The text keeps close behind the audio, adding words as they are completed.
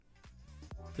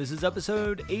This is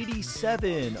episode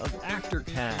 87 of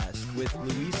ActorCast with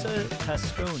Luisa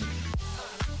Tascone.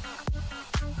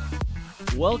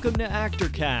 Welcome to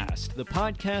ActorCast, the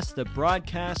podcast that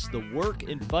broadcasts the work,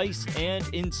 advice, and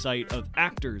insight of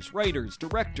actors, writers,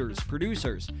 directors,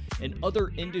 producers, and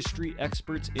other industry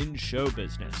experts in show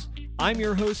business. I'm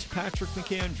your host, Patrick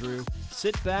McAndrew.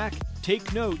 Sit back,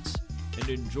 take notes, and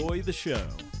enjoy the show.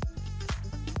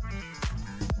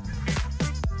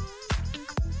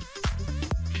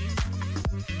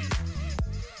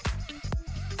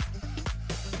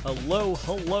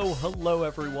 Hello,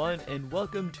 everyone, and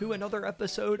welcome to another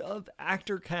episode of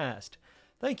ActorCast.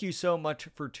 Thank you so much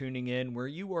for tuning in, where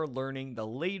you are learning the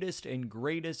latest and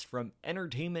greatest from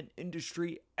entertainment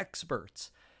industry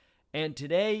experts. And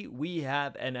today, we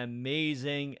have an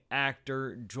amazing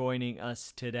actor joining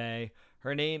us today.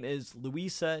 Her name is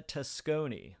Luisa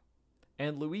Tascone.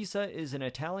 And Luisa is an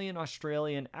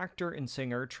Italian-Australian actor and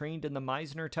singer trained in the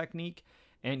Meisner technique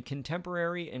and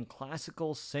contemporary and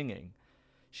classical singing.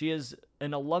 She is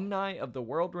an alumni of the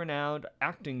world-renowned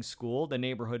acting school, the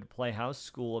Neighborhood Playhouse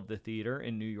School of the Theater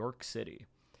in New York City.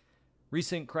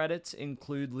 Recent credits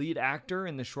include lead actor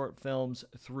in the short films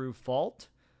Through Fault,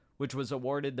 which was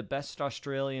awarded the Best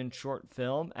Australian Short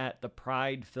Film at the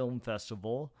Pride Film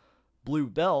Festival, Blue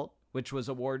Belt, which was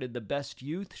awarded the Best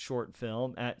Youth Short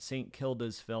Film at St.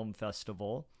 Kilda's Film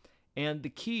Festival, and The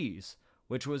Keys,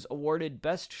 which was awarded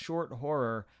Best Short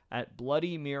Horror at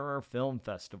Bloody Mirror Film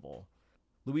Festival.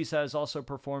 Luisa has also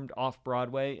performed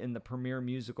off-Broadway in the premiere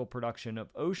musical production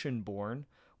of Oceanborn,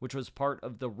 which was part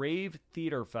of the Rave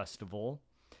Theatre Festival,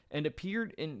 and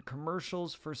appeared in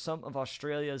commercials for some of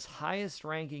Australia's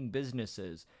highest-ranking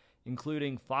businesses,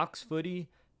 including Fox Footy,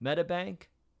 Medibank,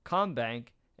 CommBank,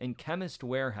 and Chemist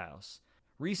Warehouse.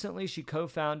 Recently, she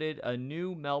co-founded a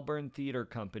new Melbourne theatre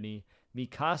company,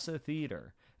 Mikasa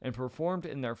Theatre, and performed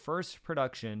in their first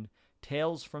production,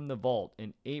 Tales from the Vault,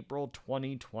 in April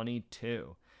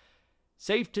 2022.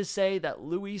 Safe to say that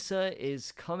Luisa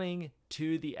is coming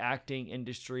to the acting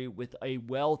industry with a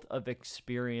wealth of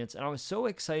experience, and I was so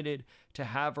excited to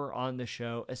have her on the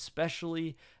show,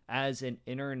 especially as an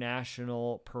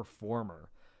international performer.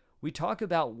 We talk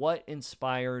about what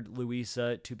inspired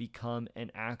Luisa to become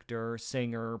an actor,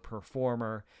 singer,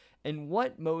 performer, and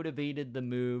what motivated the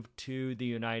move to the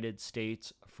United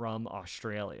States from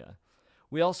Australia.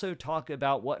 We also talk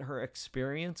about what her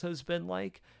experience has been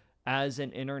like as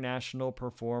an international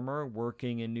performer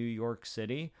working in New York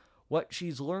City, what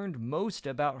she's learned most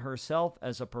about herself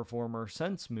as a performer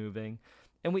since moving,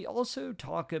 and we also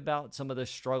talk about some of the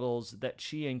struggles that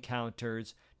she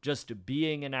encounters just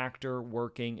being an actor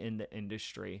working in the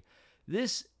industry.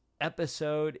 This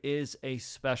episode is a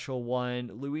special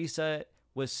one. Luisa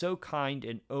was so kind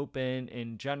and open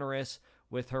and generous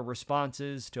with her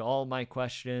responses to all my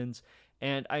questions,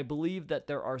 and I believe that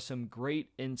there are some great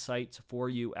insights for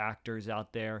you actors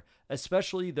out there,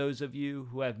 especially those of you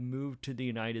who have moved to the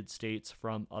United States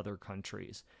from other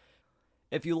countries.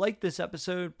 If you like this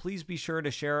episode, please be sure to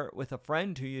share it with a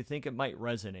friend who you think it might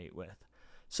resonate with.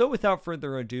 So without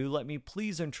further ado, let me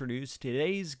please introduce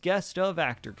today's guest of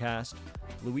ActorCast,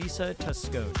 Luisa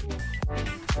Tascone.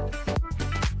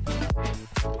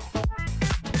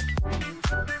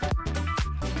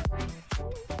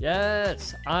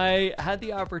 Yes, I had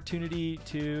the opportunity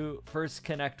to first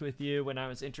connect with you when I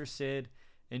was interested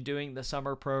in doing the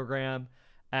summer program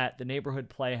at the Neighborhood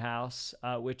Playhouse,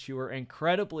 which you were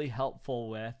incredibly helpful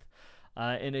with.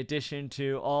 In addition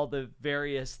to all the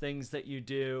various things that you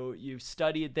do, you've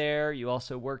studied there, you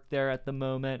also work there at the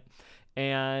moment,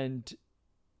 and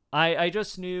I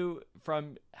just knew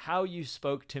from how you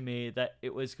spoke to me that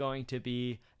it was going to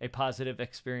be a positive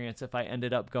experience if I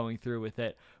ended up going through with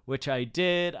it, which I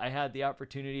did. I had the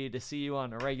opportunity to see you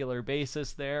on a regular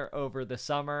basis there over the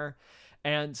summer.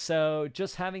 And so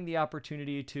just having the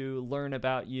opportunity to learn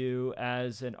about you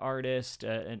as an artist,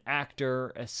 an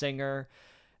actor, a singer,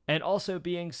 and also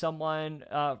being someone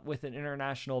with an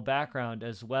international background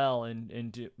as well,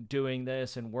 and doing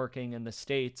this and working in the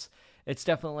States, it's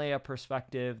definitely a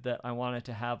perspective that I wanted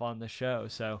to have on the show.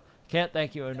 So can't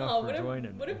thank you enough for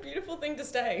joining me. What a beautiful thing to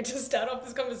say to start off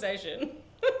this conversation.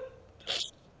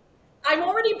 I'm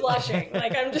already blushing.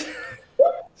 I'm just...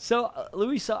 So,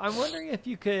 Luisa, I'm wondering if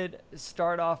you could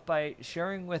start off by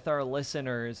sharing with our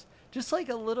listeners just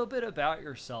a little bit about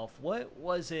yourself. What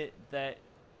was it that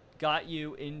got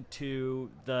you into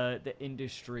the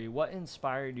industry? What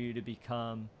inspired you to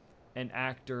become an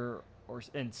actor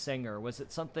and singer? Was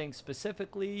it something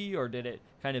specifically, or did it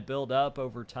kind of build up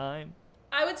over time?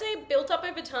 I would say built up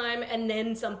over time and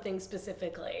then something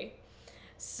specifically.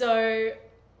 So,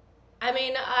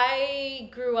 I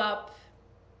grew up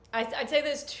I'd say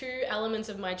there's two elements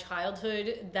of my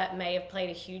childhood that may have played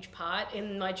a huge part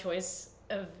in my choice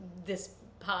of this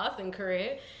path and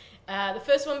career. The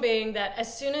first one being that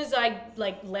as soon as I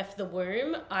left the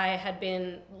womb, I had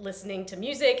been listening to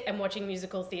music and watching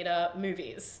musical theater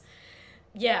movies.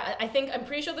 Yeah, I'm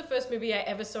pretty sure the first movie I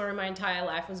ever saw in my entire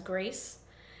life was Grease.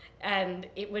 And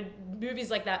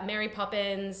movies like that, Mary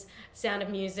Poppins, Sound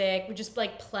of Music, would just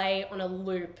play on a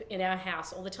loop in our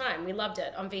house all the time. We loved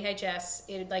it on VHS.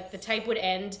 The tape would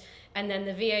end, and then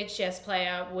the VHS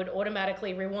player would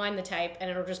automatically rewind the tape,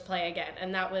 and it'll just play again.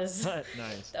 And that was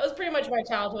Nice. that was pretty much my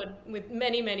childhood with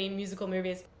many, many musical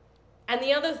movies. And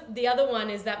the other one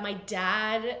is that my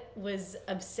dad was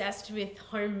obsessed with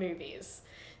home movies.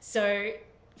 So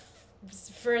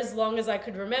for as long as I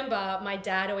could remember, my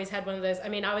dad always had one of those. I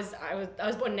mean, I was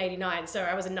born in '89, so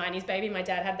I was a '90s baby. My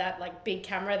dad had that big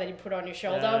camera that he'd put on your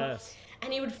shoulder, Yes.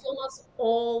 and he would film us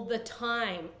all the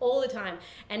time.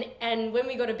 And when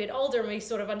we got a bit older and we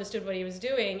sort of understood what he was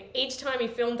doing, each time he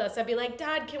filmed us, I'd be like,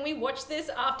 "Dad, can we watch this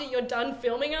after you're done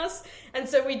filming us?" And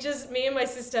so me and my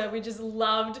sister, we just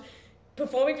loved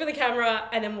performing for the camera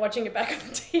and then watching it back on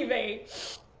the TV.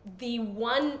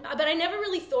 But I never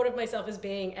really thought of myself as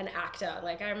being an actor.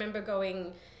 I remember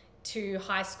going to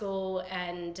high school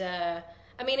and,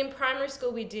 in primary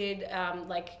school we did,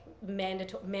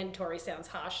 mandatory sounds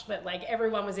harsh, but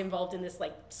everyone was involved in this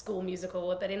school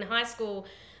musical. But in high school,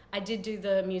 I did do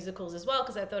the musicals as well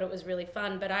because I thought it was really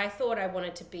fun. But I thought I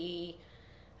wanted to be,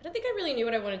 I don't think I really knew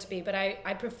what I wanted to be, but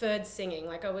I preferred singing.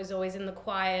 I was always in the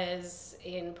choirs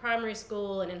in primary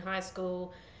school and in high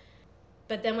school.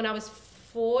 But then when I was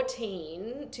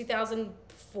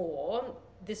 2004,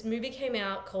 this movie came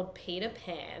out called Peter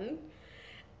Pan,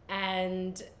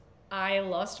 and I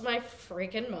lost my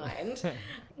freaking mind. So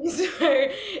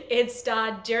it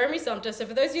starred Jeremy Sumpter. So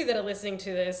for those of you that are listening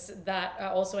to this that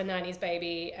are also a 90s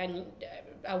baby and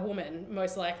a woman,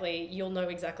 most likely, you'll know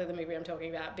exactly the movie I'm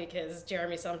talking about because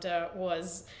Jeremy Sumpter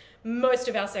was most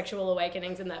of our sexual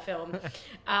awakenings in that film.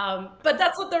 But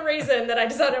that's not the reason that I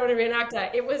decided I want to be an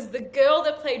actor. It was the girl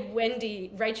that played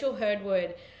Wendy, Rachel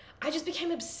Hurdwood. I just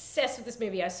became obsessed with this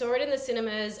movie. I saw it in the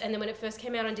cinemas, and then when it first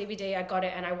came out on DVD, I got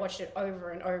it and I watched it over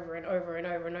and over and over and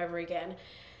over and over again.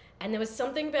 And there was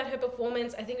something about her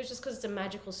performance. I think it was just because it's a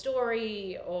magical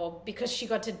story or because she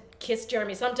got to kiss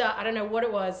Jeremy Sumpter. I don't know what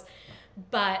it was.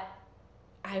 But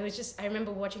I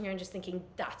remember watching her and just thinking,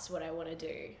 that's what I want to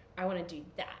do. I want to do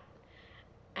that.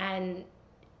 And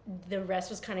the rest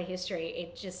was kind of history.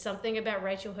 It's just something about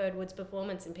Rachel Hurdwood's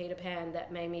performance in Peter Pan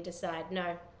that made me decide,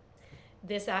 no,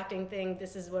 this acting thing,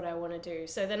 this is what I want to do.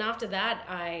 So then after that,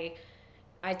 I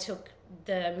took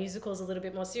the musicals a little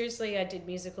bit more seriously. I did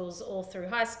musicals all through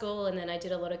high school, and then I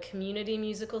did a lot of community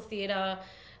musical theater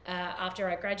after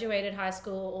I graduated high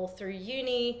school, all through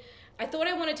uni. I thought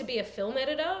I wanted to be a film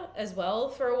editor as well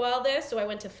for a while there, so I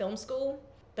went to film school,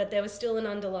 but there was still an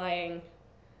underlying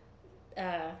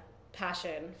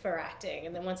passion for acting.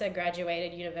 And then once I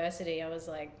graduated university, I was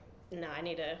like, no, I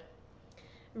need to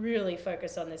really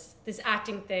focus on this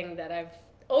acting thing that I've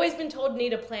always been told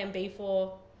need a plan B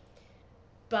for,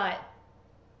 but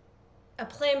a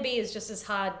plan B is just as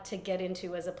hard to get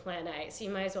into as a plan A, so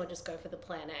you might as well just go for the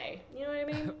plan A. You know what I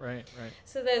mean? Right.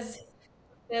 So there's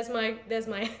my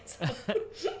answer.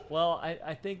 Well,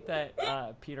 I think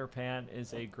that Peter Pan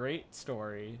is a great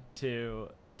story to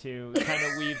kind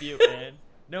of weave you in,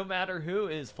 no matter who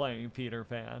is playing Peter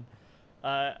Pan.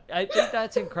 I think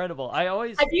that's incredible.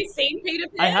 Have you seen Peter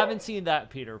Pan? I haven't seen that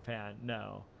Peter Pan.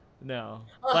 No. Oh,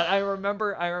 But I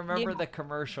remember the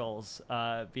commercials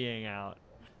being out.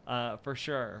 For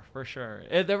sure.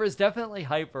 There was definitely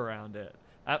hype around it.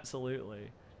 Absolutely.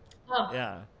 Oh.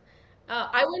 Yeah.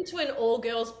 I went to an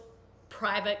all-girls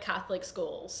private Catholic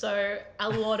school, so a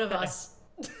lot of us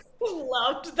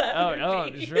loved that movie.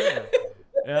 Oh, sure.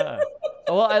 Yeah.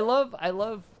 Well, I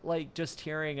love just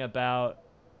hearing about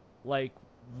what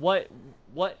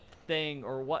thing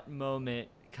or what moment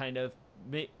kind of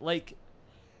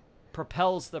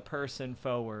propels the person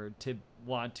forward to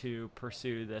want to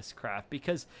pursue this craft,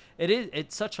 because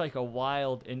it's such a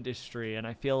wild industry, and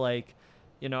I feel like,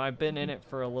 I've been in it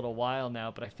for a little while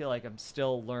now, but I feel like I'm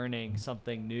still learning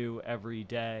something new every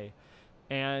day.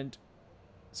 And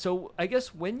so I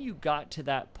guess when you got to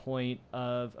that point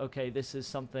of, okay, this is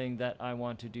something that I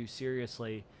want to do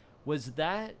seriously, was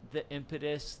that the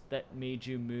impetus that made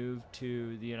you move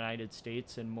to the United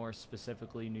States and more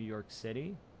specifically New York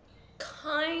City?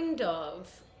 Kind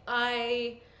of.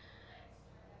 I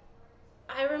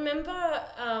remember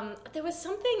there was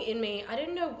something in me. I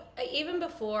didn't know, even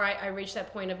before I reached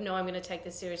that point of, no, I'm going to take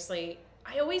this seriously,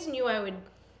 I always knew I would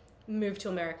move to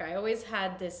America. I always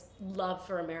had this love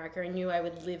for America and knew I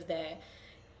would live there.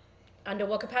 Under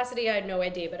what capacity, I had no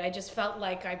idea, but I just felt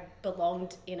like I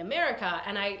belonged in America.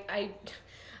 And I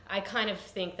kind of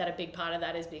think that a big part of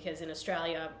that is because in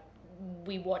Australia,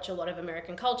 we watch a lot of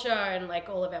American culture, and like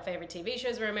all of our favorite TV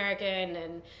shows were American,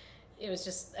 and it was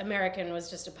just, American was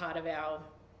just a part of our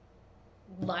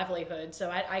livelihood. So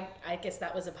I guess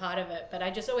that was a part of it. But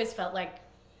I just always felt like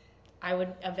I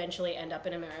would eventually end up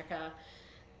in America.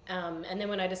 And then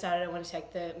when I decided I want to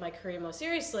take my career more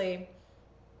seriously,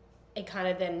 it kind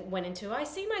of then went into, I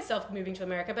see myself moving to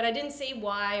America, but I didn't see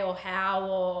why or how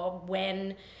or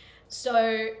when.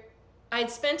 So I'd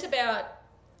spent about,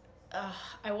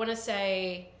 I want to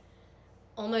say,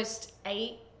 almost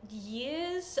 8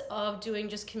 years of doing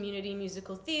just community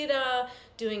musical theater,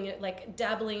 doing it, like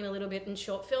dabbling a little bit in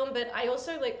short film. But I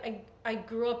also, like, I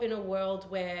grew up in a world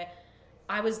where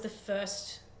I was the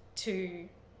first to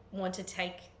want to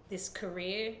take this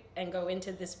career and go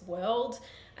into this world.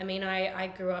 I mean, I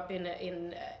grew up in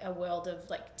a world of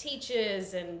like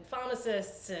teachers and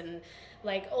pharmacists and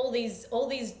like all these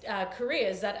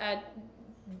careers that are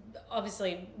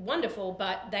obviously wonderful,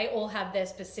 but they all have their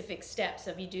specific steps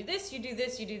of you do this, you do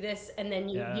this, you do this, and then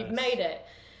you've made it.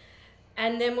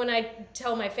 And then when I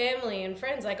tell my family and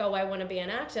friends like, oh, I want to be an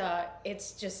actor,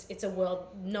 it's a world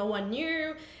no one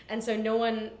knew. And so no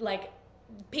one, like,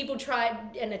 people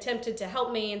tried and attempted to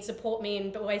help me and support me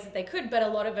in the ways that they could, but a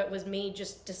lot of it was me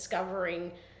just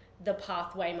discovering the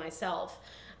pathway myself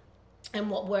and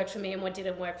what worked for me and what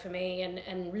didn't work for me,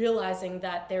 and realizing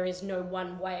that there is no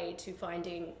one way to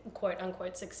finding quote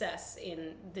unquote success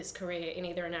in this career, in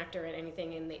either an actor or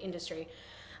anything in the industry.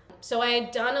 So I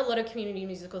had done a lot of community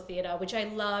musical theater, which I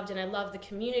loved, and I loved the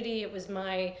community. It was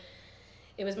my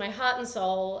heart and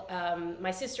soul.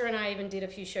 My sister and I even did a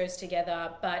few shows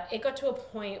together, but it got to a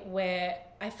point where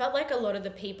I felt like a lot of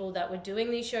the people that were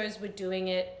doing these shows were doing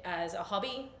it as a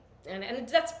hobby. And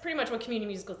that's pretty much what community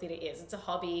musical theater is. It's a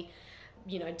hobby,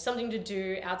 you know, something to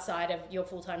do outside of your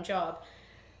full-time job.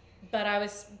 But I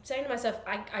was saying to myself,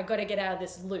 I got to get out of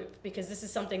this loop, because this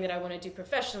is something that I want to do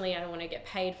professionally. I don't want to get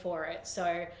paid for it.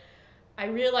 So I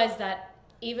realized that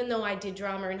even though I did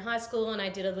drama in high school and I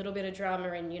did a little bit of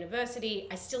drama in university,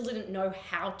 I still didn't know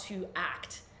how to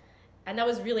act. And that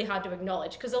was really hard to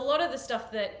acknowledge, because a lot of the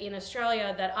stuff that in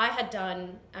Australia that I had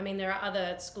done, I mean, there are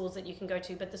other schools that you can go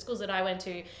to, but the schools that I went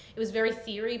to, it was very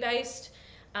theory-based,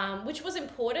 which was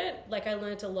important. Like, I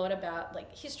learned a lot about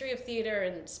like history of theater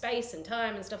and space and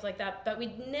time and stuff like that, but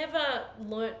we'd never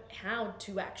learnt how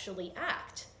to actually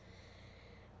act.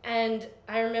 And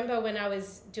I remember when I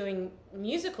was doing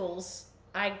musicals,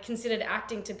 I considered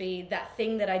acting to be that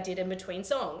thing that I did in between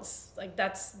songs. Like,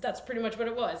 that's pretty much what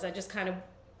it was. I just kind of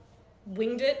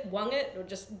winged it, wung it, or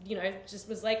just, you know, just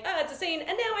was like, it's a scene, and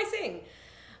now I sing.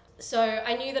 So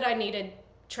I knew that I needed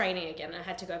training again. I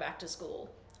had to go back to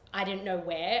school. I didn't know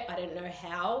where, I didn't know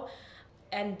how.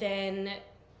 And then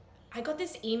I got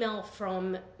this email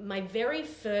from my very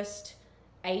first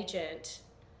agent,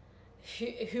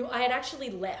 who I had actually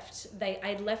left.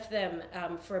 I'd left them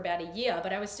for about a year,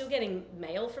 but I was still getting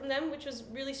mail from them, which was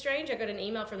really strange. I got an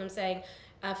email from them saying,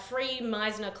 a free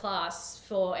Meisner class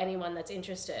for anyone that's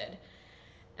interested.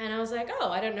 And I was like, oh,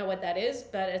 I don't know what that is,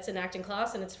 but it's an acting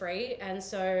class and it's free. And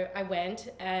so I went,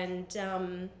 and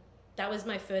that was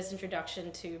my first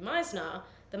introduction to Meisner,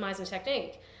 the Meisner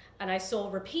technique. And I saw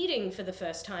repeating for the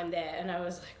first time there, and I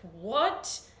was like,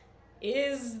 what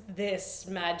is this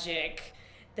magic?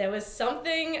 There was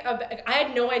something, I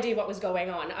had no idea what was going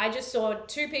on. I just saw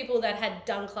two people that had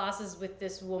done classes with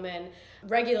this woman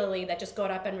regularly that just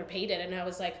got up and repeated. And I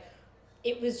was like,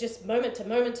 it was just moment to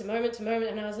moment to moment to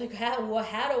moment. And I was like, how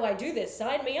do I do this?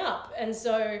 Sign me up. And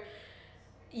so,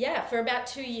 yeah, for about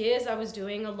 2 years, I was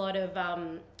doing a lot of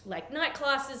like night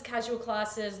classes, casual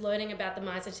classes, learning about the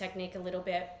Meisner technique a little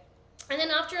bit. And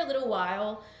then after a little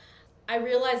while, I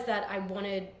realized that I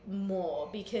wanted more,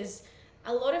 because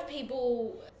a lot of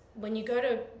people, when you go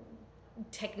to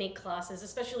technique classes,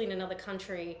 especially in another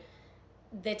country,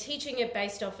 they're teaching it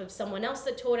based off of someone else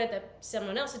that taught it, that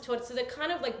someone else had taught it. So they're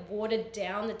kind of like watered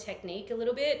down the technique a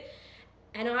little bit.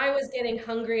 And I was getting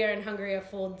hungrier and hungrier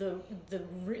for the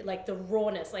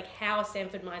rawness, like how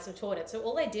Sanford Meisner taught it. So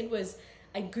all I did was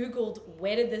I Googled,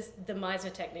 where did the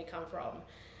Meisner technique come from?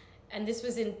 And this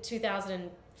was in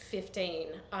 2015.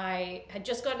 I had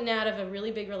just gotten out of a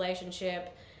really big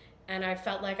relationship, and I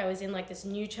felt like I was in like this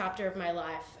new chapter of my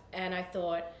life. And I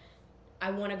thought,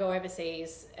 I want to go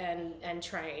overseas and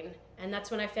train. And that's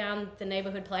when I found the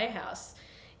Neighborhood Playhouse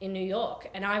in New York.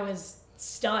 And I was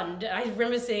stunned. I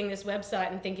remember seeing this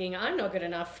website and thinking, I'm not good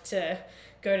enough to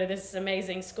go to this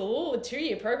amazing school, a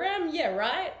 2-year program. Yeah,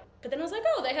 right. But then I was like,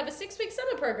 oh, they have a 6-week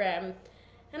summer program.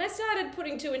 And I started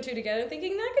putting two and two together and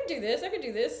thinking, I could do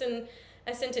this. And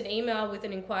I sent an email with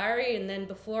an inquiry, and then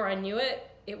before I knew it,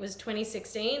 it was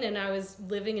 2016 and I was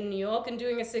living in New York and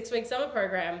doing a 6-week summer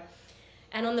program.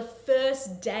 And on the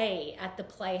first day at the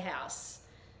Playhouse,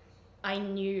 I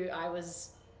knew I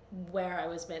was where I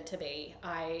was meant to be.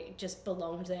 I just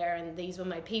belonged there, and these were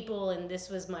my people, and this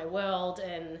was my world.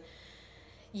 And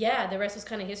yeah, the rest was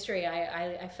kind of history.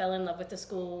 I fell in love with the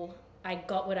school. I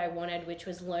got what I wanted, which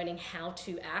was learning how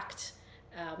to act.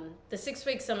 The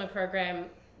 6-week summer program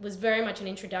was very much an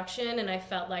introduction, and I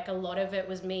felt like a lot of it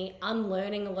was me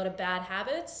unlearning a lot of bad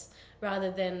habits rather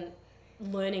than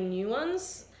learning new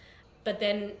ones. But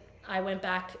then I went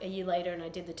back a year later and I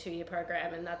did the 2-year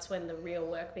program, and that's when the real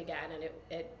work began,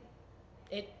 and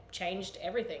it changed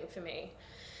everything for me.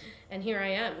 And here I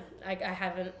am. I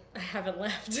haven't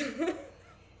left.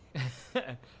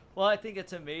 Well, I think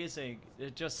it's amazing to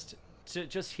just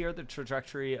hear the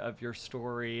trajectory of your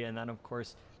story, and then of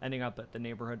course ending up at the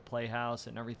neighborhood playhouse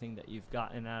and everything that you've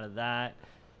gotten out of that.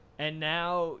 And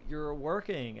now you're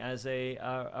working as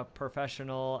a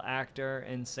professional actor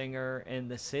and singer in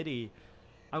the city.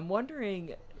 I'm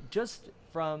wondering, just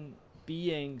from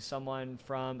being someone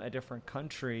from a different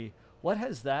country, what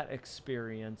has that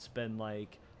experience been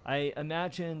like? I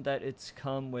imagine that it's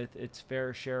come with its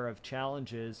fair share of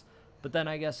challenges, but then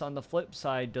I guess on the flip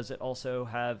side, does it also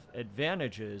have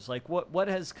advantages? Like what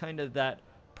has kind of that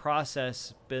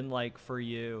process been like for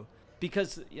you?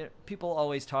 Because people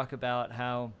always talk about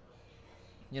how,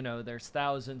 there's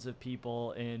thousands of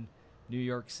people in New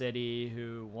York City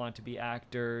who want to be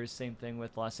actors. Same thing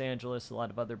with Los Angeles, a lot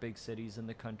of other big cities in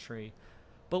the country.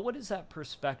 But what is that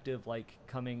perspective like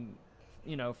coming,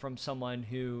 from someone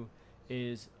who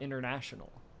is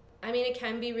international? I mean, it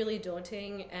can be really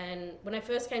daunting. And when I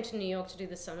first came to New York to do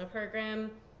the summer program,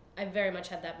 I very much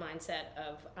had that mindset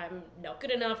of, I'm not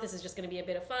good enough, this is just going to be a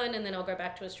bit of fun, and then I'll go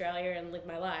back to Australia and live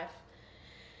my life.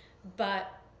 But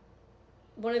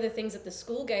one of the things that the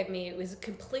school gave me, it was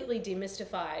completely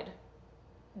demystified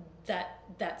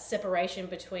that separation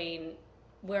between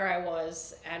where I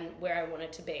was and where I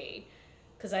wanted to be.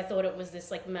 Because I thought it was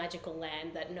this like magical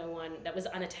land that was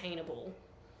unattainable.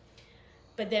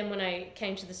 But then when I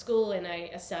came to the school and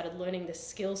I started learning the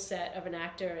skill set of an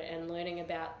actor and learning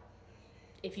about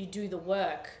if you do the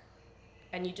work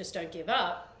and you just don't give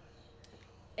up,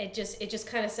 it just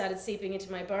kind of started seeping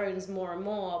into my bones more and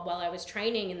more while I was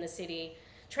training in the city.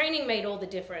 Training made all the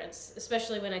difference,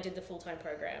 especially when I did the full-time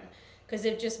program, because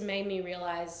it just made me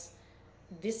realize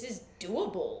this is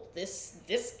doable. This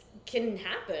can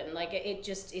happen. Like it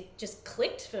just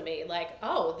clicked for me. Like,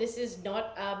 oh, this is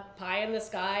not a pie in the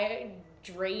sky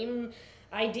dream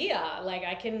idea. Like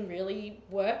I can really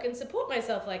work and support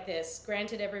myself like this.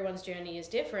 Granted, everyone's journey is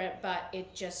different, but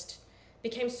it just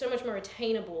became so much more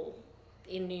attainable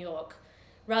in New York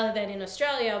rather than in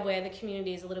Australia, where the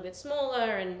community is a little bit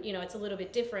smaller and it's a little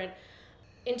bit different.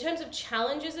 In terms of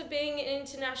challenges of being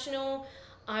international,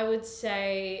 I would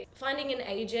say finding an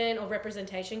agent or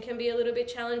representation can be a little bit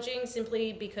challenging,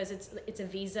 simply because it's a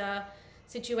visa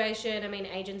situation. I mean,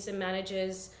 agents and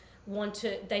managers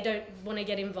they don't want to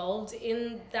get involved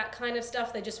in that kind of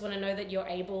stuff. They just want to know that you're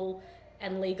able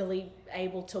and legally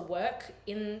able to work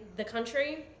in the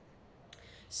country.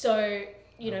 So,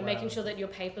 wow, making sure that your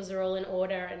papers are all in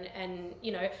order and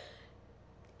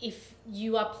if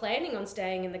you are planning on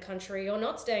staying in the country or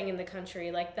not staying in the country,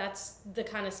 like that's the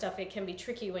kind of stuff, it can be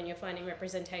tricky when you're finding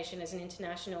representation as an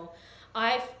international.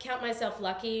 I count myself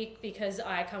lucky because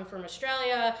I come from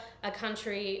Australia, a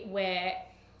country where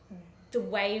the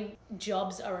way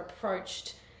jobs are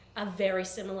approached are very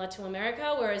similar to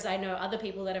America, whereas I know other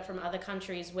people that are from other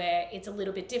countries where it's a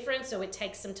little bit different, so it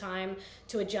takes some time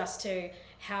to adjust to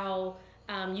how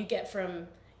you get from,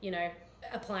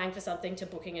 applying for something to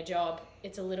booking a job.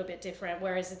 It's a little bit different,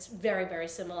 whereas it's very, very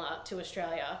similar to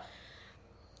Australia.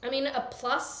 I mean, a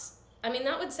plus, I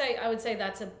would say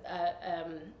that's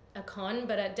a con,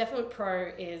 but a definite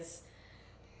pro is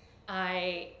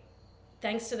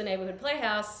thanks to the neighborhood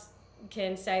playhouse,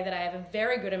 can say that I have a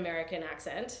very good American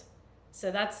accent. So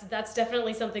that's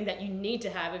definitely something that you need to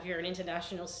have if you're an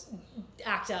international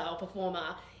actor or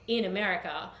performer in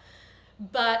America.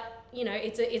 But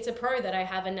it's a pro that I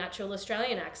have a natural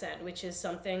Australian accent, which is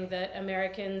something that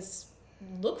Americans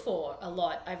look for a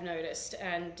lot, I've noticed,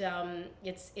 and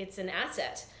it's an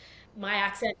asset. My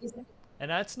accent is, and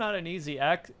that's not an easy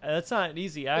accent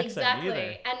exactly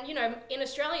either. And in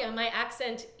Australia, my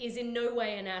accent is in no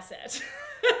way an asset.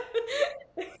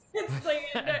 It's like,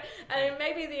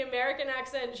 maybe the American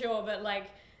accent, sure, but like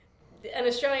an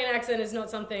Australian accent is not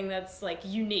something that's like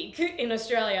unique in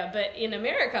Australia, but in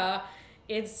America,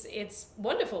 it's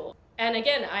wonderful. And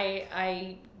again,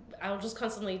 I'll just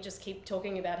constantly just keep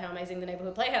talking about how amazing the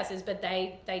Neighborhood Playhouse is, but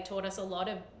they taught us a lot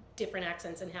of different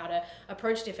accents and how to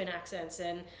approach different accents,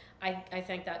 and I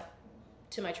thank that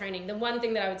to my training. The one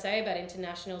thing that I would say about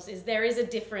internationals is there is a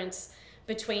difference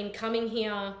between coming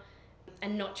here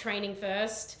and not training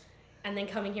first, and then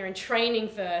coming here and training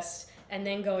first, and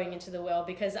then going into the world,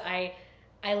 because I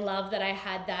love that I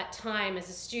had that time as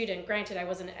a student. Granted, I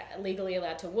wasn't legally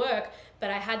allowed to work, but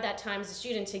I had that time as a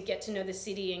student to get to know the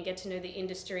city and get to know the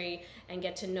industry and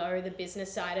get to know the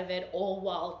business side of it, all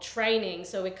while training.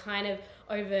 So it kind of,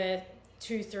 over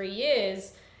 2-3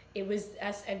 years, it was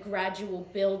as a gradual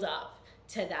build up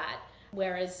to that.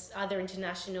 Whereas other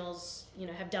internationals,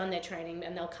 have done their training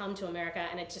and they'll come to America,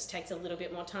 and it just takes a little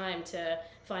bit more time to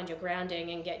find your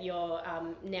grounding and get your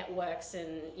networks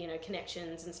and,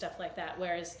 connections and stuff like that.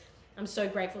 Whereas I'm so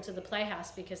grateful to the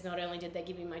Playhouse, because not only did they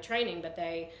give me my training, but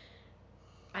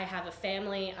I have a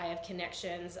family, I have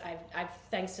connections. I've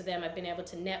thanks to them, I've been able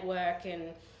to network,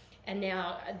 and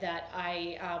now that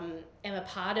I am a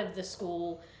part of the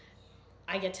school,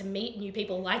 I get to meet new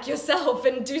people like yourself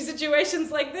and do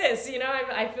situations like this.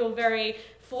 I feel very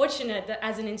fortunate that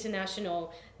as an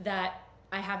international that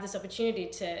I have this opportunity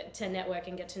to network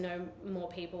and get to know more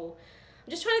people.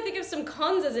 I'm just trying to think of some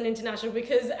cons as an international,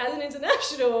 because as an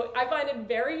international, I find it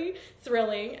very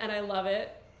thrilling and I love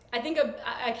it. I think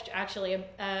actually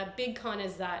a big con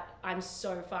is that I'm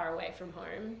so far away from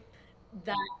home.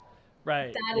 That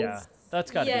Right. that Yeah. is That's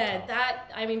got to be yeah, tough.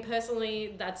 that, I mean,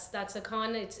 personally, that's a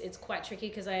con. It's quite tricky,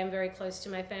 because I am very close to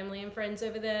my family and friends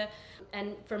over there,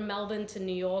 and from Melbourne to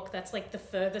New York, that's like the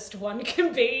furthest one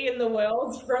can be in the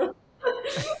world from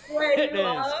where It you is.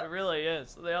 are. It really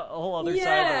is. The whole other side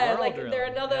of the Yeah, world, like really. they're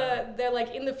Yeah. they're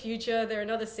like in the future, they're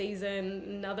another season,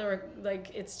 another, like,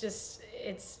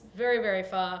 it's very, very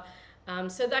far.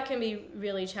 So that can be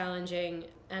really challenging,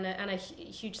 and a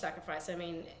huge sacrifice. I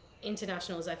mean,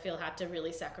 internationals, I feel, have to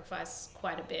really sacrifice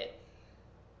quite a bit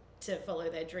to follow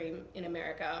their dream in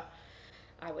America,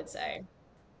 I would say.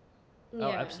 Oh,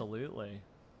 Yeah. absolutely.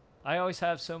 I always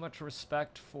have so much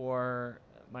respect for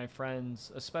my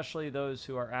friends, especially those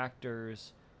who are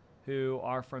actors who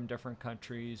are from different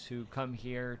countries, who come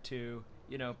here to,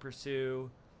 pursue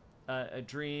a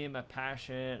dream, a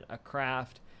passion, a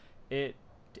craft. It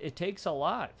it takes a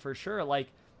lot for sure. Like,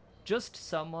 just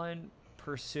someone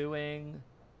pursuing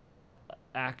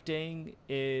acting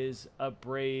is a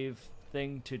brave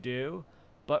thing to do,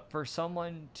 but for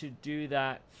someone to do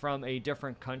that from a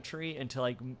different country and to,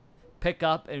 like, pick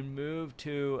up and move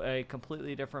to a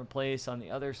completely different place on the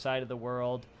other side of the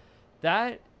world,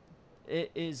 that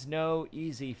it is no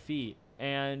easy feat.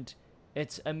 And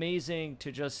it's amazing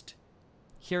to just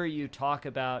hear you talk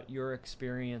about your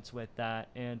experience with that.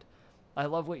 And I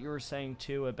love what you were saying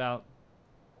too about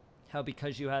how,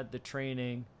 because you had the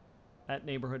training at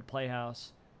Neighborhood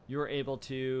Playhouse, you were able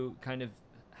to kind of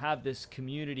have this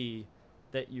community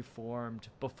that you formed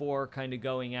before kind of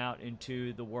going out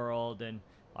into the world and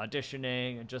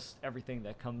auditioning and just everything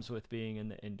that comes with being in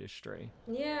the industry.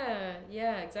 Yeah,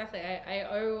 yeah, exactly. I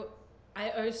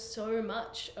owe so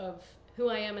much of who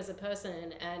I am as a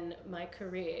person and my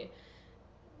career,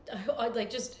 like,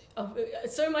 just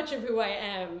so much of who I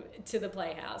am to the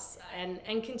Playhouse,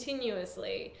 and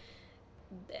continuously.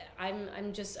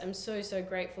 I'm so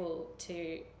grateful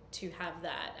to have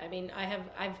that. I mean,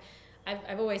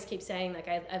 I've always keep saying, like,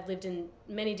 I've lived in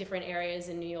many different areas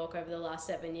in New York over the last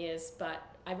 7 years, but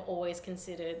I've always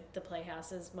considered the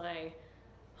Playhouse as my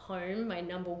home, my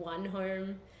number one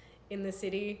home in the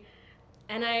city.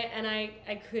 And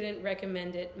I couldn't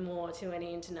recommend it more to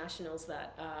any internationals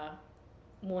that are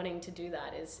wanting to do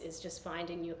that, is just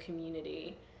finding your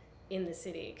community in the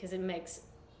city, because it makes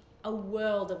a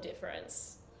world of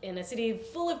difference in a city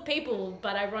full of people,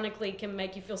 but ironically can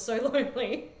make you feel so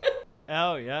lonely.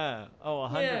 Oh yeah. Oh,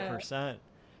 Yeah. 100%.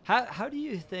 How do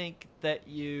you think that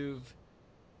you've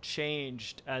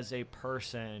changed as a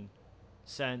person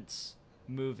since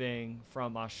moving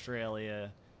from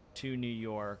Australia to New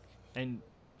York, and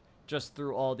just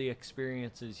through all the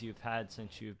experiences you've had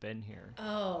since you've been here?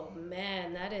 Oh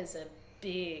man, that is a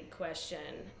big question.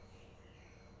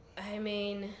 I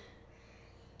mean,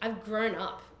 I've grown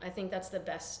up. I think that's the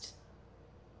best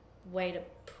way to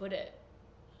put it.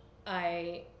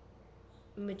 I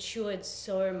matured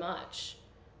so much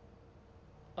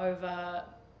over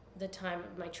the time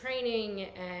of my training,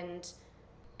 and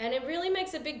it really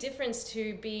makes a big difference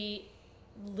to be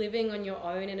living on your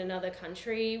own in another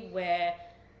country where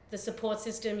the support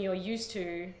system you're used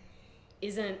to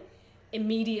isn't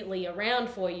immediately around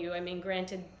for you. I mean,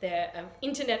 granted, they're an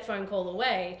internet phone call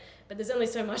away, but there's only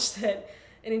so much that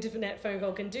an internet phone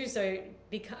call can do. So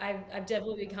I've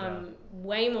definitely Yeah. become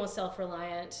way more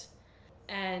self-reliant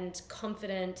and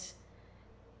confident.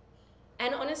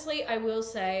 And honestly, I will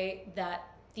say that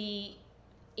the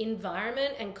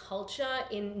environment and culture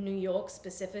in New York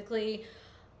specifically,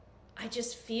 I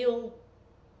just feel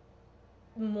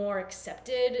more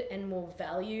accepted and more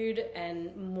valued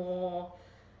and more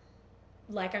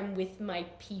like I'm with my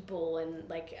people, and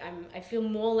like I feel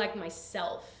more like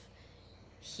myself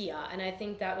here. And I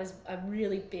think that was a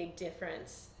really big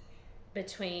difference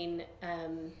between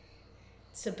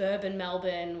suburban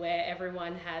Melbourne, where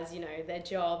everyone has, their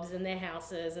jobs and their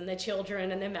houses and their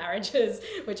children and their marriages,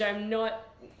 which I'm not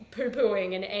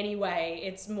poo-pooing in any way.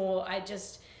 It's more,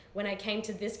 when I came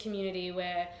to this community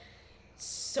where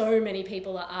so many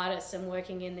people are artists and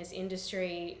working in this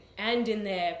industry and in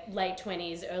their late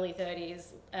 20s, early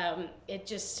 30s,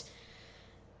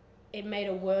 it made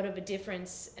a world of a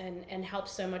difference, and helped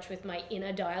so much with my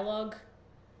inner dialogue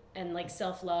and like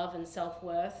self-love and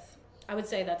self-worth. I would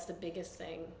say that's the biggest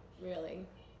thing, really.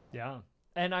 Yeah.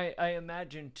 And I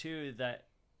imagine too that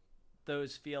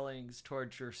those feelings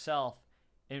towards yourself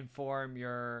inform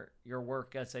your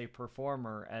work as a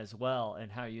performer as well,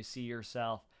 and how you see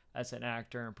yourself as an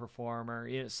actor and performer.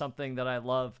 It's something that I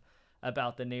love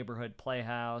about the neighborhood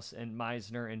playhouse and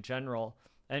Meisner in general.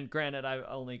 And granted, I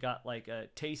only got like a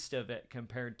taste of it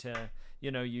compared to,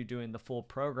 you doing the full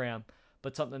program.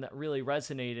 But something that really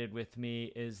resonated with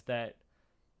me is that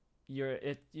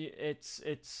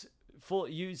it's full,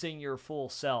 using your full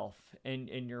self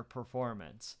in your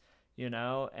performance,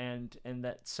 and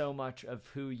that so much of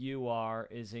who you are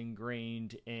is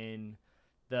ingrained in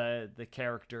the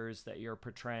characters that you're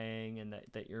portraying and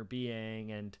that you're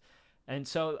being. And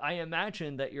so I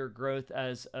imagine that your growth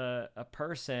as a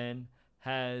person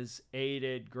has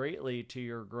aided greatly to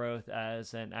your growth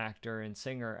as an actor and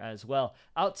singer as well,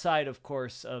 outside of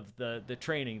course of the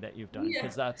training that you've done, Yeah.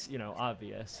 because that's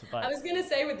obvious. I But was gonna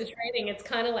say with the training, it's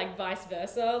kind of like vice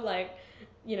versa. Like,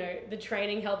 the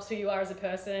training helps who you are as a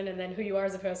person, and then who you are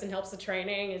as a person helps the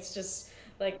training. It's just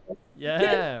like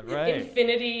yeah, right.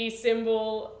 infinity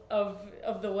symbol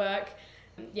of the work.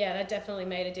 Yeah, that definitely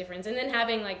made a difference. And then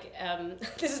having like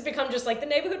this has become just like the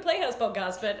neighborhood playhouse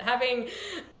podcast, but having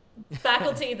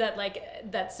faculty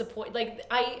that support, like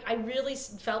I really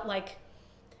felt like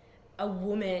a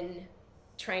woman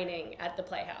training at the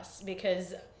playhouse,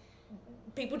 because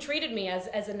people treated me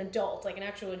as an adult, like an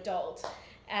actual adult,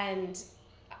 and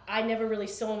I never really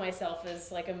saw myself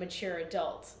as like a mature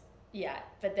adult yet.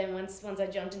 But then once I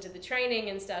jumped into the training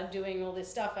and started doing all this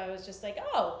stuff, I was just like,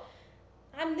 oh,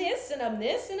 I'm this and I'm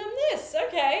this and I'm this.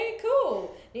 Okay,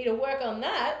 cool. Need to work on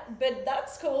that, but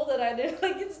that's cool that I did.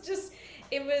 Like,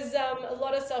 it was a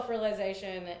lot of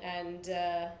self-realization and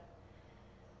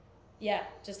yeah,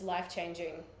 just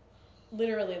life-changing,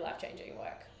 literally life-changing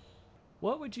work.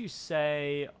 What would you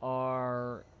say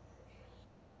are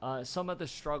some of the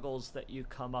struggles that you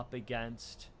come up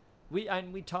against? We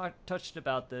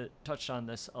touched on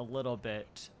this a little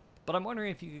bit, but I'm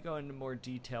wondering if you could go into more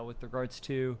detail with regards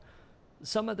to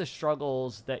some of the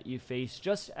struggles that you face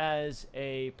just as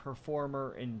a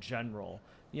performer in general.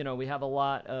 We have a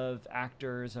lot of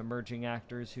actors, emerging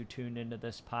actors who tune into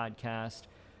this podcast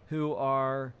who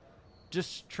are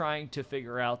just trying to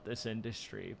figure out this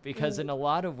industry, because in a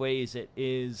lot of ways it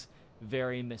is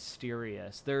very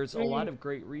mysterious. There's a lot of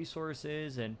great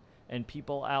resources and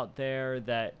people out there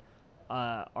that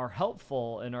are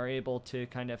helpful and are able to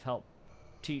kind of help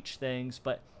teach things,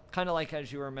 but kind of like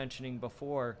as you were mentioning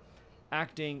before,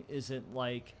 acting isn't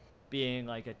like being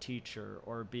like a teacher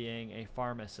or being a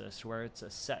pharmacist where it's a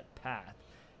set path.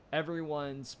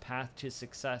 Everyone's path to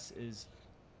success is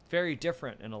very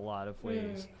different in a lot of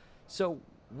ways. So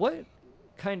what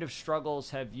kind of struggles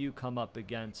have you come up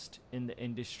against in the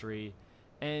industry,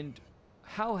 and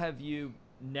how have you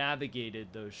navigated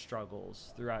those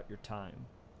struggles throughout your time?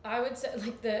 I would say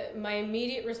like my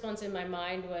immediate response in my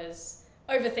mind was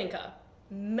overthinker,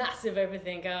 massive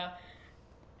overthinker,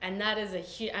 and that is a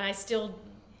huge. And I still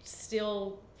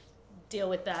deal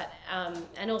with that.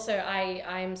 And also, I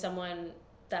am someone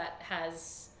that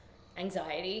has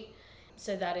anxiety,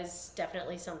 so that is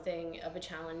definitely something of a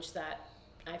challenge that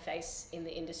I face in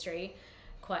the industry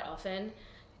quite often.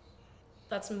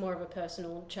 That's more of a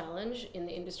personal challenge in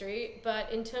the industry.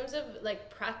 But in terms of like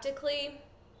practically,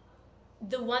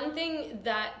 the one thing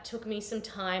that took me some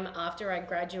time after I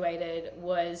graduated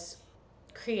was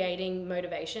creating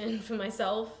motivation for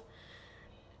myself.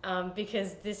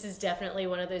 Because this is definitely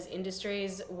one of those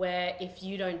industries where if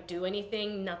you don't do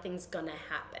anything, nothing's gonna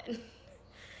happen.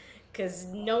 because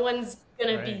no one's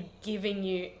gonna Right. be giving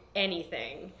you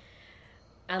anything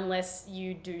unless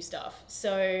you do stuff.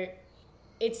 So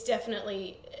it's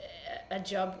definitely a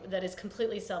job that is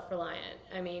completely self-reliant.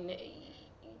 I mean,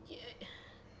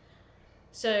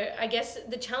 so I guess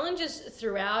the challenges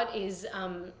throughout is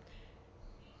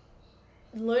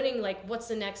learning like what's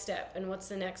the next step and what's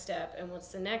the next step and what's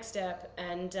the next step.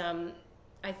 And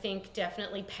I think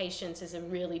definitely patience is a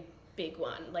really big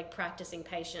one. Like practicing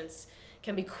patience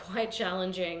can be quite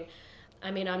challenging. I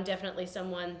mean, I'm definitely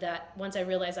someone that once I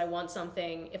realize I want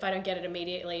something, if I don't get it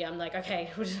immediately, I'm like,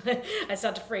 okay, I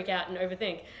start to freak out and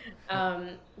overthink.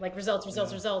 Like results,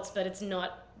 results, Yeah. results, but it's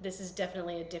not, this is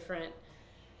definitely a different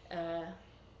uh,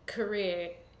 career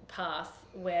path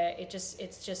where it's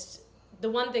just, the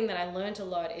one thing that I learned a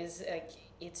lot is like,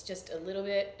 it's just a little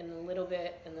bit and a little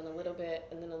bit and then a little bit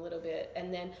and then a little bit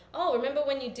and then, oh, remember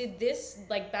when you did this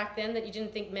like back then that you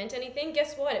didn't think meant anything?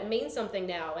 Guess what, it means something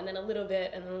now. And then a little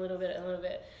bit and then a little bit and a little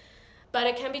bit. But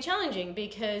it can be challenging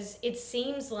because it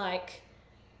seems like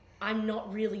I'm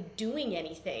not really doing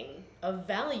anything of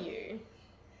value,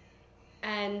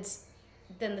 and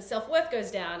then the self-worth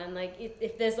goes down. And like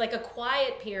if there's like a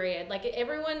quiet period, like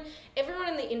everyone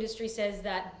in the industry says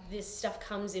that this stuff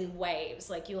comes in waves.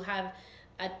 Like you'll have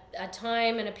a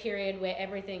time and a period where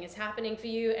everything is happening for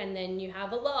you, and then you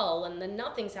have a lull and then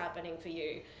nothing's happening for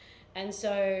you. And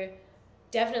so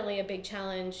definitely a big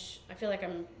challenge, I feel like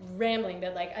I'm rambling,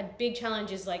 but like a big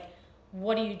challenge is like,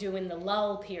 what do you do in the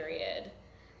lull period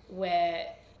where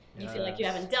you feel like you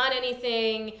Yes. haven't done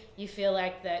anything, you feel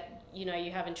like that, you know,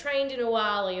 you haven't trained in a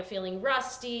while, or you're feeling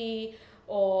rusty,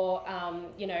 or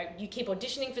you know, you keep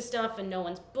auditioning for stuff and no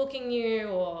one's booking you,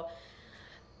 or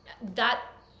that,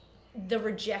 the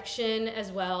rejection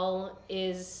as well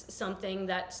is something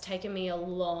that's taken me a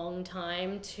long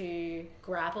time to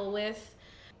grapple with.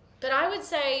 But I would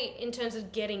say, in terms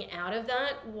of getting out of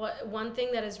that, one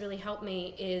thing that has really helped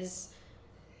me is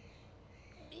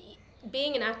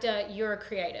being an actor, you're a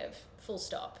creative, full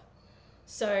stop.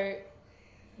 So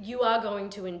you are going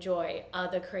to enjoy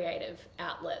other creative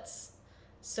outlets.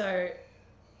 So,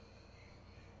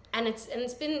 and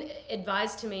it's been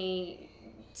advised to me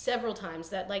several times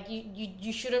that like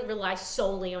you shouldn't rely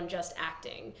solely on just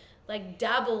acting. Like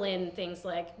dabble in things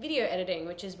like video editing,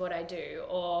 which is what I do,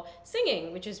 or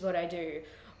singing, which is what I do,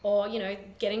 or you know,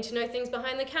 getting to know things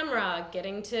behind the camera,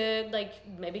 getting to like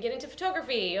maybe get into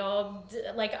photography, or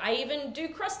like I even do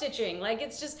cross stitching. Like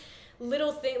it's just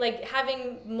little thing, like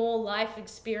having more life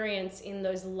experience in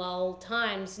those lull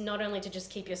times, not only to just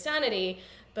keep your sanity,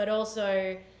 but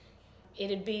also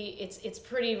it's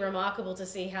pretty remarkable to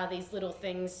see how these little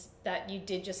things that you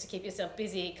did just to keep yourself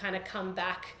busy kind of come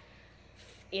back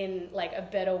in like a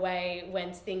better way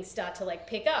when things start to like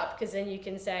pick up, because then you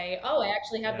can say, oh, I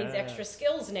actually have these extra Yes.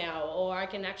 skills now, or I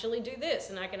can actually do this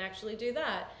and I can actually do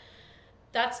that.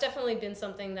 That's definitely been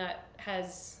something that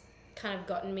has kind of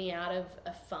gotten me out of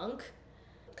a funk,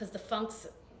 because the funks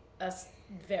are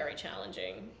very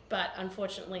challenging, but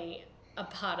unfortunately a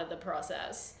part of the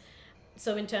process.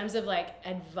 So in terms of like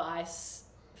advice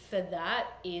for that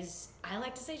is, I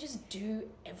like to say just do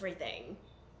everything,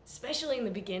 especially in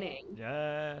the beginning. You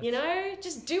Yes. know,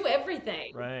 just do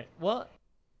everything. Right. Well,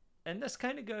 and this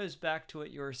kind of goes back to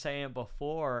what you were saying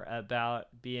before about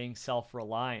being self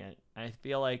reliant. I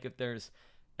feel like if there's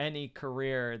any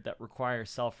career that requires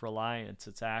self reliance,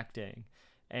 it's acting.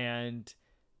 And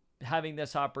having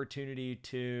this opportunity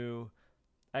to,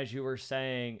 as you were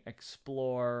saying,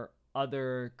 explore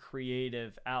other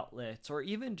creative outlets or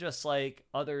even just like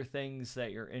other things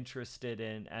that you're interested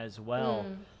in as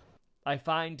well. Mm. I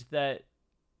find that,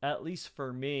 at least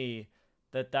for me,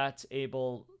 that's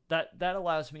able, that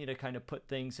allows me to kind of put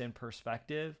things in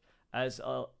perspective as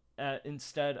a,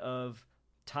 instead of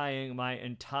tying my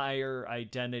entire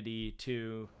identity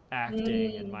to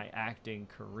acting and Mm. my acting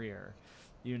career,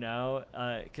 you know,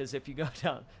 because if you go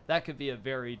down, that could be a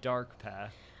very dark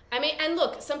path. I mean, and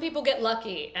look, some people get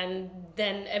lucky and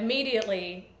then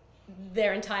immediately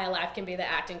their entire life can be their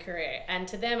acting career. And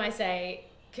to them, I say,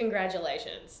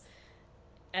 congratulations.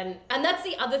 And that's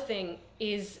the other thing,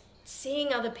 is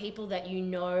seeing other people that you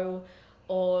know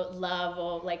or love,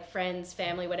 or like friends,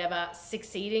 family, whatever,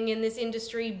 succeeding in this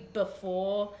industry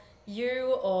before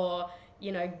you, or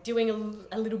you know, doing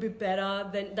a little bit better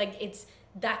than, like, it's,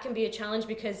 that can be a challenge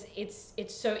because it's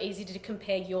so easy to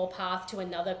compare your path to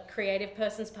another creative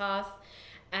person's path,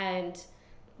 and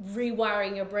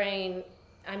rewiring your brain.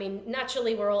 I mean,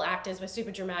 naturally, we're all actors. We're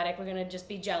super dramatic. We're gonna just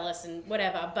be jealous and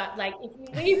whatever. But like,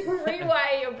 if you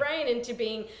rewire your brain into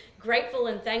being grateful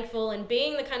and thankful and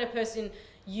being the kind of person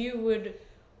you would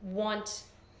want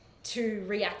to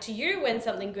react to you when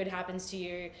something good happens to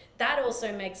you, that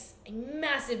also makes a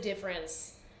massive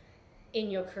difference in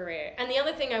your career. And the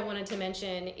other thing I wanted to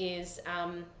mention is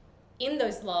in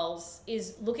those lulls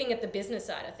is looking at the business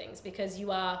side of things, because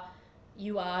you are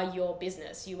your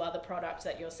business, you are the product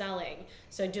that you're selling.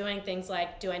 So doing things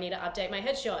like, do I need to update my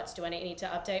headshots? Do I need to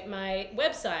update my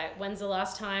website? When's the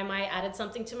last time I added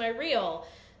something to my reel?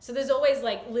 So there's always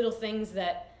like little things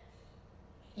that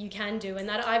you can do and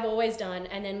that I've always done.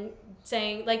 And then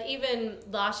saying, like, even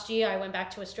last year I went back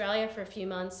to Australia for a few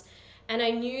months, and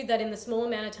I knew that in the small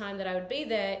amount of time that I would be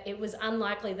there, it was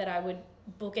unlikely that I would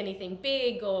book anything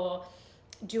big or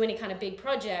do any kind of big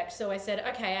project. So I said,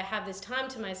 okay, I have this time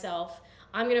to myself.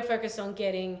 I'm going to focus on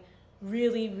getting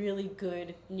really, really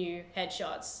good new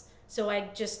headshots. So I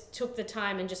just took the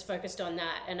time and just focused on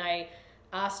that. And I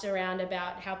asked around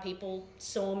about how people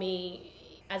saw me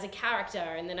as a character.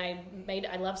 And then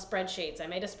I love spreadsheets. I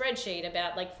made a spreadsheet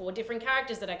about like 4 different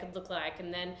characters that I could look like,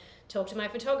 and then talked to my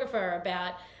photographer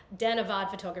about Dan Avad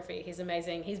photography. He's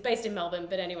amazing. He's based in Melbourne,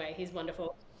 but anyway, he's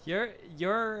wonderful. Your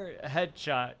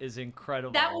headshot is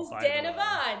incredible. That was Dan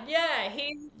Avad. Yeah,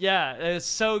 yeah, it's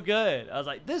so good. I was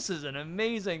like, this is an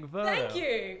amazing photo. Thank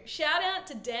you. Shout out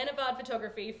to Dan Avad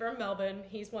photography from Melbourne.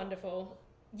 He's wonderful.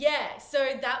 Yeah, so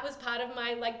that was part of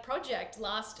my like project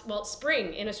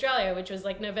spring in Australia, which was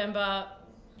like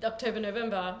October,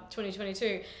 November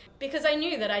 2022, because I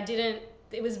knew that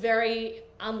it was very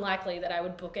unlikely that I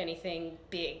would book anything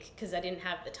big because I didn't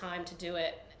have the time to do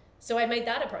it. So I made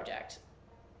that a project.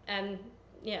 And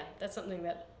yeah, that's something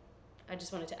that I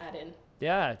just wanted to add in.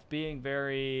 Yeah, being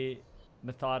very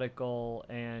methodical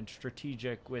and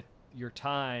strategic with your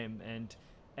time, and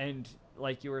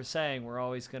like you were saying, we're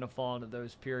always going to fall into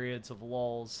those periods of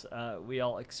lulls. We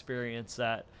all experience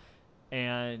that,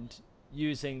 and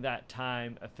using that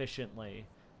time efficiently.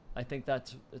 I think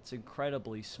it's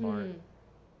incredibly smart.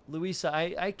 Luisa,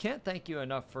 I can't thank you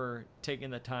enough for taking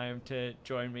the time to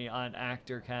join me on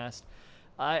ActorCast.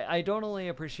 I don't only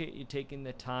appreciate you taking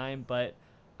the time, but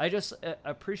I just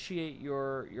appreciate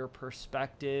your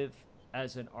perspective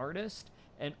as an artist,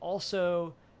 and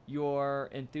also your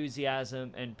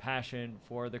enthusiasm and passion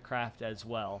for the craft as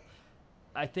well.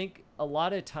 I think a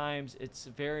lot of times it's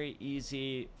very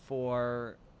easy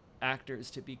for actors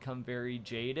to become very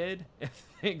jaded if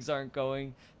things aren't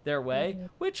going their way,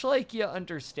 which like you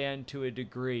understand to a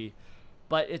degree,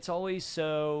 but it's always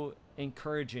so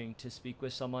encouraging to speak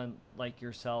with someone like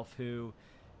yourself who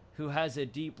has a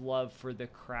deep love for the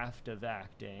craft of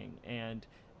acting and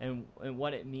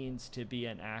what it means to be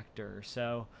an actor.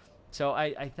 So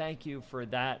I thank you for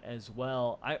that as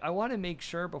well. I want to make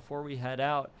sure before we head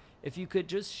out, if you could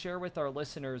just share with our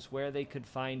listeners where they could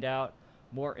find out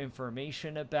more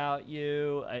information about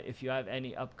you, if you have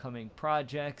any upcoming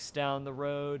projects down the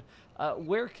road,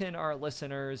 where can our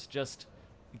listeners just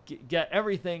get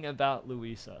everything about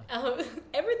Luisa?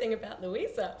 Everything about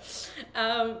Luisa.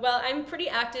 Well, I'm pretty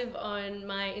active on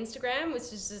my Instagram,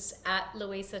 which is just at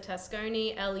Luisa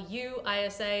Tascone,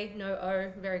 Luisa, no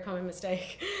O, very common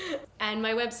mistake. And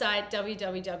my website,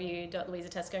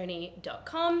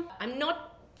 www.luisatascone.com. I'm not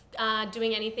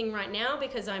doing anything right now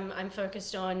because I'm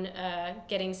focused on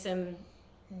getting some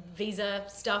visa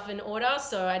stuff in order,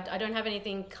 so I don't have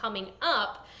anything coming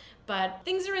up. But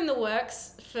things are in the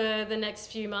works for the next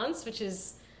few months, which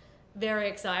is very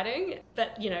exciting.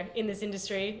 But, in this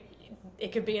industry,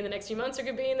 it could be in the next few months or it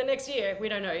could be in the next year. We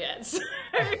don't know yet. So.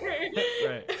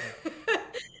 Right.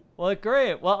 Well,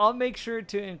 great. Well, I'll make sure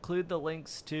to include the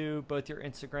links to both your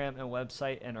Instagram and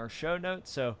website in our show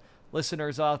notes. So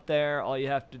listeners out there, all you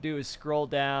have to do is scroll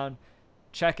down,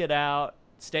 check it out,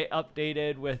 stay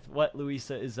updated with what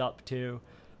Luisa is up to.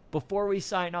 Before we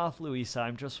sign off, Luisa,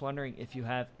 I'm just wondering if you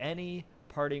have any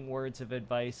parting words of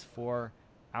advice for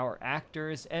our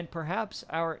actors and perhaps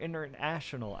our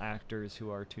international actors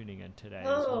who are tuning in today as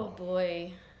well.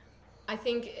 Boy.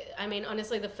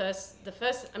 Honestly, the first,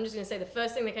 I'm just going to say the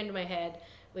first thing that came to my head,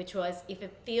 which was, if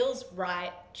it feels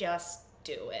right, just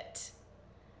do it.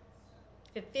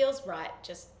 If it feels right,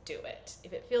 just do it.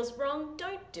 If it feels wrong,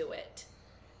 don't do it.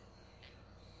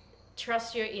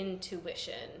 Trust your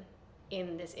intuition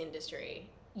in this industry,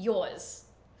 yours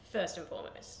first and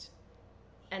foremost,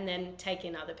 and then take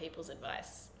in other people's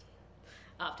advice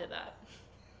after that.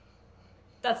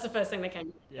 That's the first thing that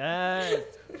came. Yes.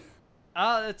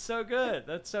 Oh, that's so good.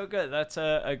 That's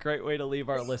a great way to leave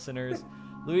our listeners.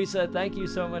 Luisa, thank you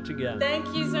so much again. Thank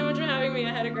you so much for having me. I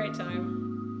had a great time.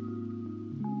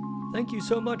 Thank you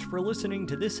so much for listening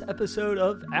to this episode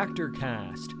of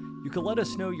ActorCast. You can let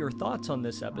us know your thoughts on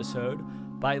this episode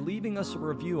by leaving us a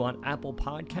review on Apple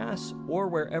Podcasts or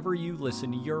wherever you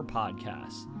listen to your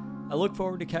podcasts. I look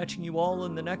forward to catching you all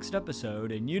in the next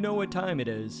episode, and you know what time it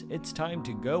is. It's time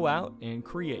to go out and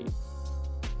create.